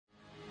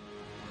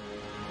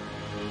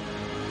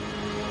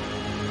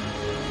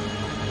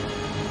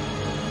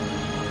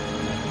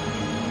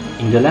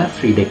In the last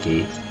 3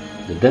 decades,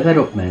 the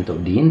development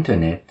of the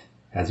Internet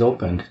has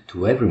opened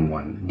to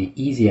everyone the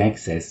easy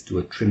access to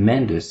a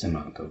tremendous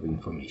amount of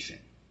information.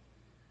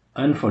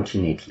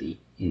 Unfortunately,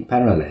 in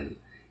parallel,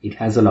 it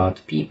has allowed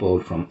people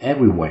from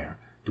everywhere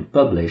to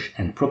publish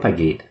and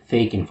propagate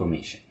fake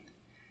information.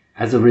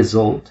 As a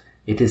result,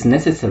 it is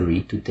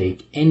necessary to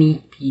take any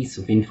piece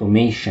of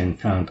information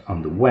found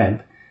on the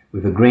web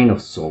with a grain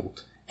of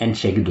salt and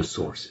check the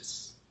sources.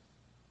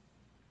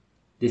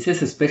 This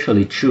is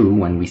especially true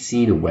when we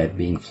see the web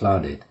being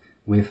flooded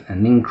with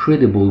an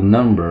incredible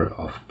number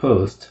of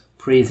posts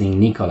praising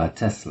Nikola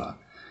Tesla,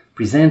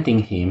 presenting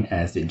him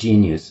as the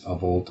genius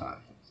of all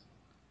time.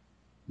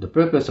 The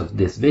purpose of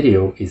this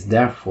video is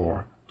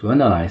therefore to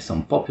analyze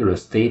some popular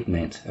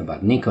statements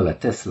about Nikola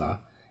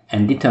Tesla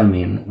and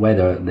determine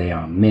whether they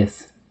are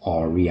myth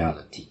or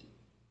reality.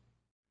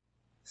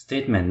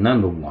 Statement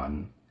number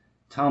 1.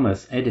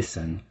 Thomas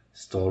Edison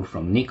stole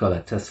from Nikola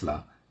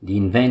Tesla the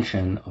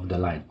invention of the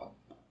light bulb.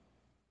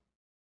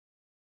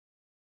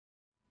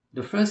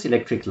 The first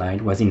electric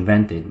light was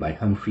invented by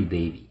Humphrey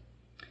Davy.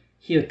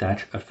 He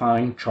attached a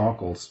fine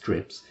charcoal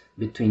strips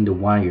between the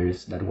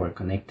wires that were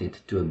connected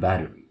to a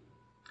battery.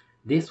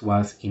 This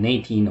was in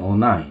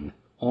 1809,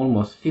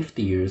 almost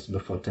 50 years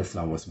before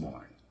Tesla was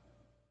born.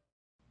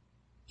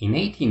 In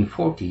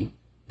 1840,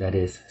 that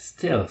is,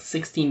 still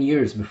 16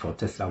 years before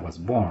Tesla was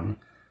born,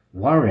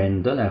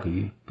 Warren de la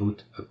Rue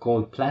put a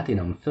cold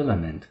platinum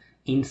filament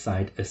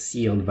inside a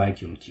sealed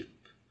vacuum tube.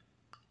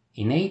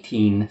 In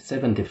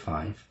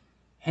 1875,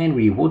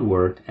 Henry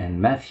Woodward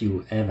and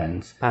Matthew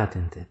Evans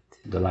patented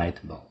the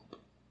light bulb.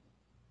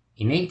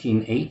 In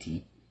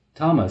 1880,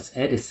 Thomas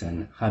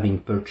Edison,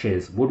 having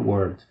purchased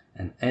Woodward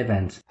and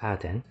Evans'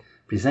 patent,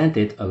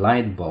 presented a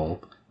light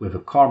bulb with a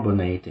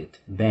carbonated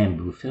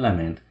bamboo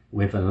filament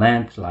with a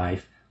lamp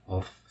life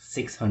of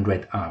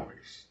 600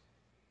 hours.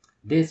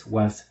 This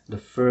was the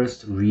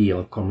first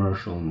real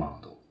commercial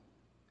model.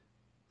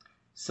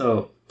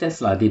 So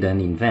Tesla didn't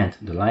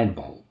invent the light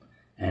bulb,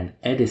 and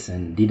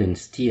Edison didn't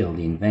steal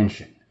the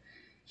invention.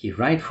 He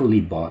rightfully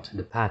bought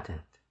the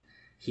patent.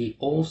 He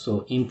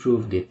also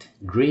improved it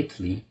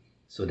greatly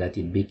so that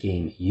it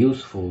became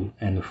useful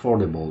and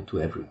affordable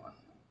to everyone.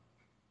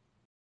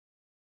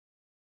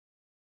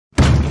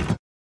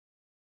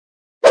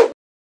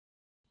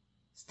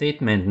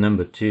 Statement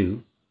number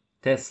 2.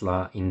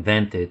 Tesla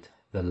invented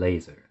the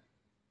laser.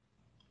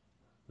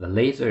 The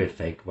laser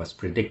effect was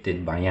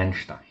predicted by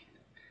Einstein.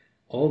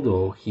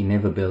 Although he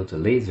never built a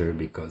laser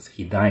because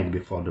he died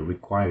before the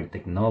required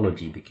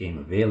technology became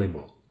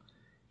available,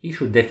 he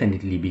should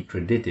definitely be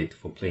credited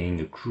for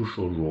playing a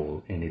crucial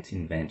role in its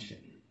invention.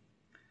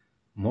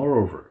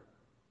 Moreover,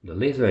 the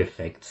laser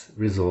effects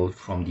result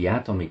from the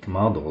atomic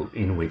model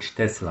in which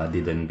Tesla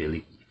didn't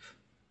believe.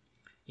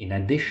 In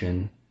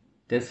addition,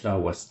 Tesla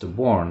was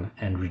stubborn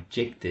and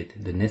rejected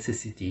the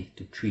necessity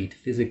to treat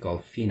physical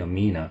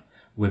phenomena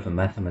with a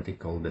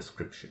mathematical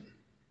description.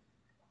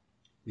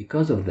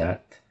 Because of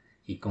that,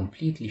 he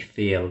completely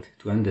failed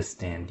to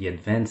understand the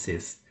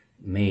advances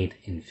made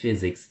in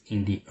physics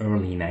in the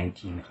early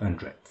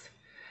 1900s.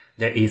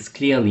 There is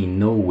clearly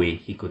no way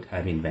he could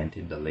have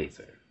invented the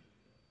laser.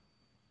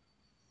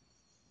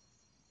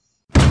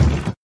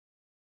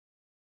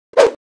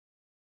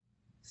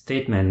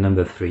 Statement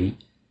number 3.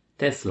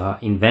 Tesla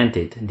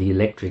invented the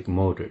electric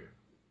motor.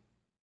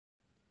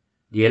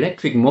 The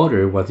electric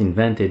motor was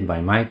invented by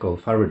Michael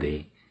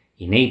Faraday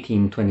in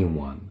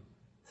 1821,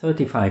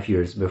 35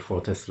 years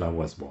before Tesla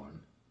was born.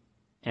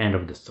 End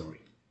of the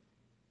story.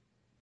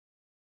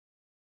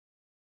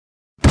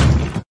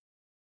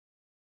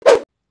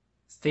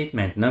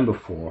 Statement number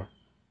 4.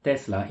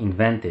 Tesla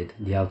invented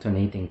the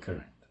alternating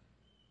current.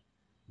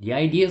 The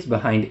ideas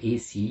behind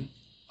AC,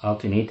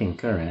 alternating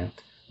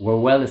current, were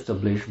well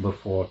established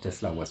before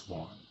Tesla was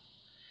born.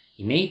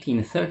 In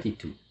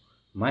 1832,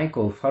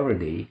 Michael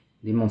Faraday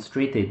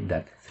demonstrated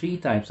that 3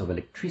 types of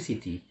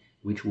electricity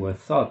which were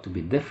thought to be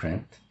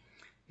different,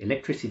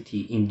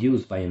 electricity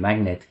induced by a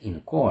magnet in a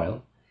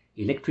coil,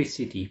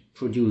 electricity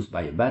produced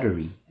by a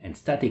battery, and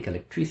static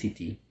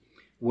electricity,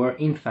 were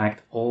in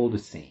fact all the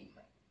same.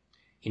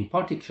 In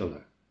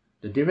particular,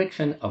 the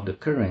direction of the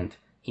current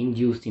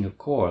induced in a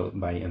coil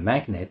by a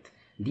magnet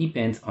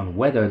depends on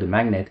whether the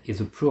magnet is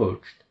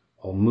approached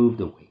or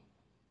moved away.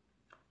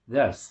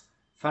 Thus,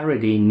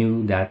 Faraday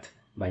knew that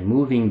by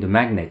moving the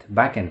magnet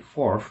back and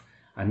forth,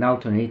 an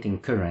alternating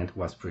current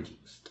was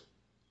produced.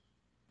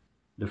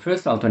 The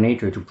first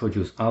alternator to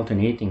produce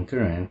alternating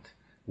current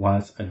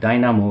was a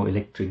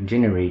dynamo-electric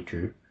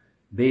generator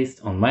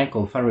based on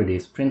Michael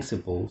Faraday's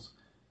principles,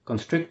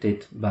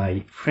 constructed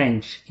by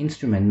French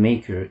instrument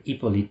maker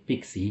Hippolyte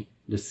Pixii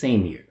the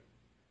same year.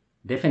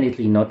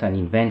 Definitely not an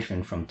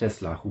invention from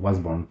Tesla, who was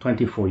born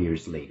 24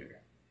 years later.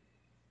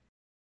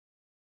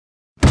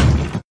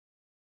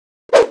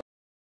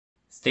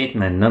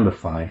 Statement number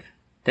 5.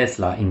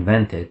 Tesla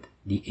invented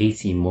the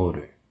AC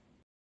motor.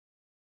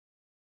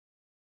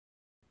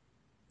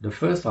 The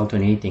first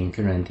alternating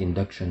current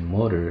induction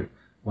motor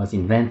was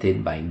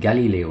invented by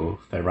Galileo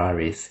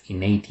Ferraris in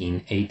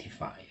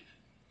 1885.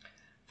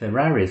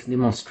 Ferraris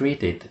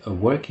demonstrated a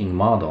working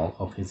model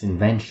of his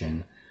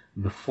invention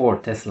before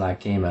Tesla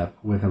came up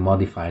with a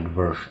modified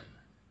version.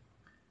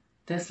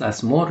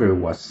 Tesla's motor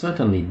was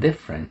certainly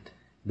different,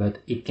 but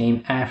it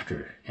came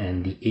after,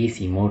 and the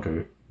AC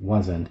motor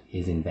wasn't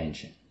his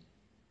invention.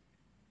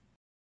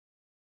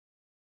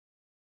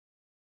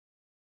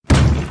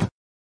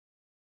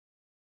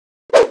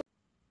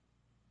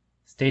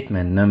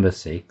 Statement number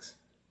 6.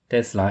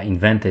 Tesla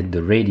invented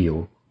the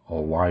radio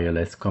or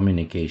wireless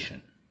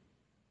communication.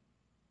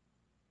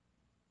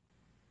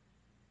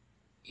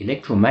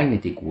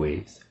 Electromagnetic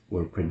waves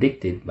were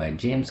predicted by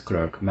James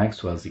Clerk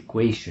Maxwell's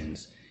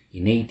equations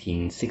in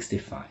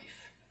 1865.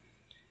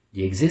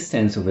 The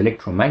existence of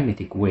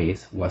electromagnetic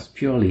waves was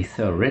purely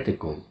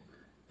theoretical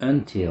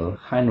until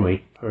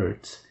Heinrich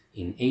Hertz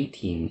in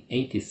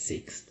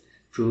 1886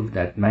 proved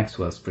that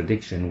Maxwell's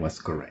prediction was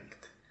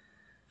correct.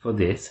 For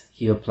this,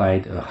 he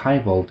applied a high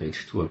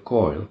voltage to a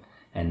coil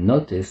and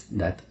noticed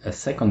that a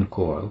second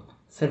coil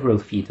several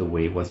feet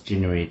away was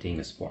generating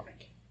a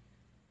spark.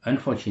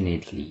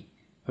 Unfortunately,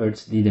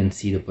 Hertz didn't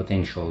see the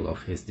potential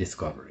of his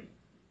discovery.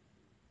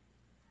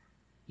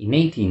 In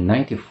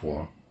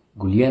 1894,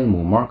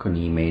 Guglielmo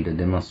Marconi made a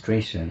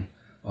demonstration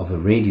of a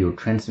radio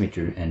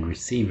transmitter and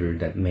receiver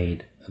that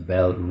made a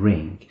bell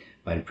ring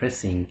by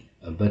pressing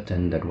a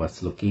button that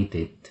was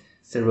located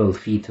several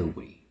feet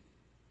away.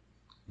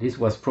 This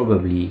was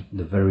probably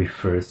the very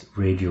first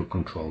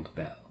radio-controlled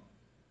bell.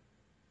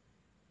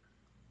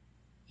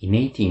 In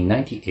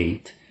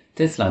 1898,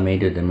 Tesla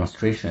made a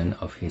demonstration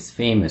of his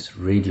famous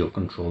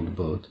radio-controlled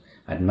boat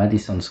at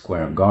Madison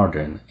Square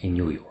Garden in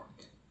New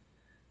York.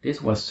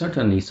 This was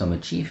certainly some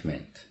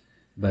achievement,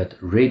 but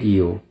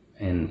radio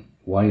and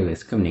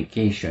wireless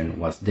communication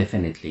was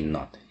definitely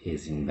not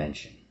his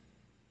invention.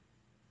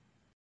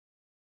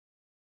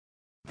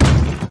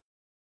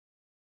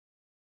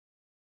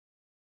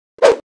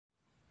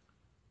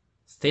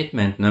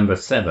 Statement number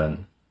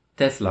 7.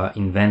 Tesla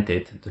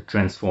invented the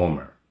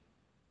transformer.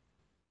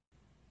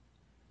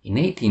 In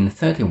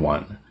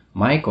 1831,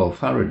 Michael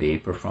Faraday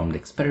performed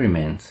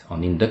experiments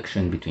on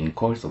induction between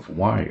coils of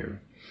wire,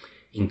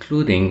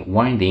 including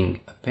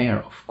winding a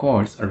pair of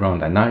cords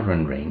around an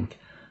iron ring,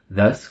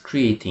 thus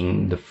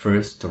creating the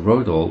first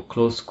toroidal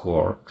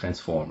closed-core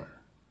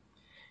transformer.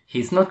 He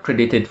is not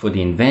credited for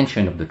the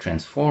invention of the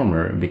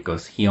transformer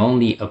because he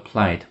only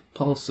applied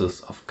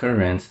pulses of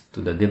current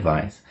to the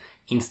device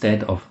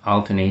instead of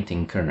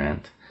alternating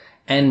current,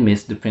 and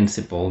missed the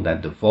principle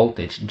that the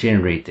voltage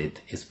generated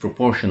is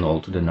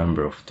proportional to the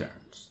number of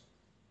turns.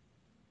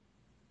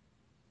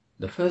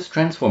 The first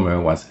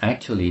transformer was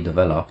actually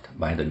developed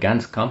by the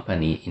Ganz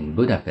company in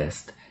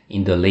Budapest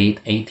in the late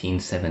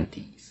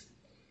 1870s.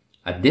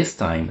 At this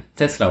time,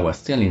 Tesla was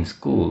still in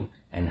school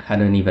and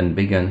hadn't even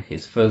begun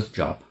his first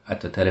job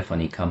at a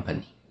telephony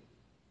company.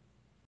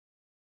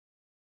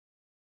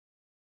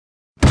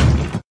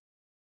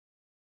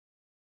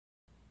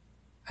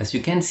 As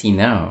you can see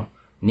now,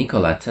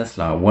 Nikola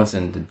Tesla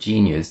wasn't the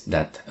genius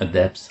that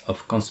adepts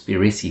of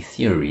conspiracy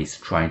theories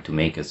try to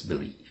make us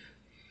believe.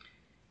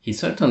 He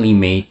certainly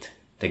made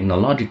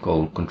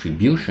technological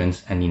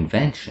contributions and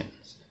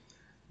inventions,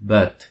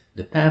 but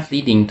the path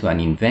leading to an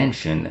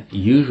invention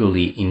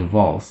usually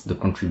involves the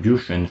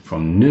contributions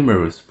from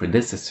numerous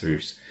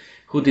predecessors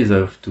who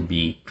deserve to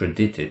be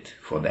credited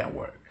for their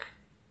work.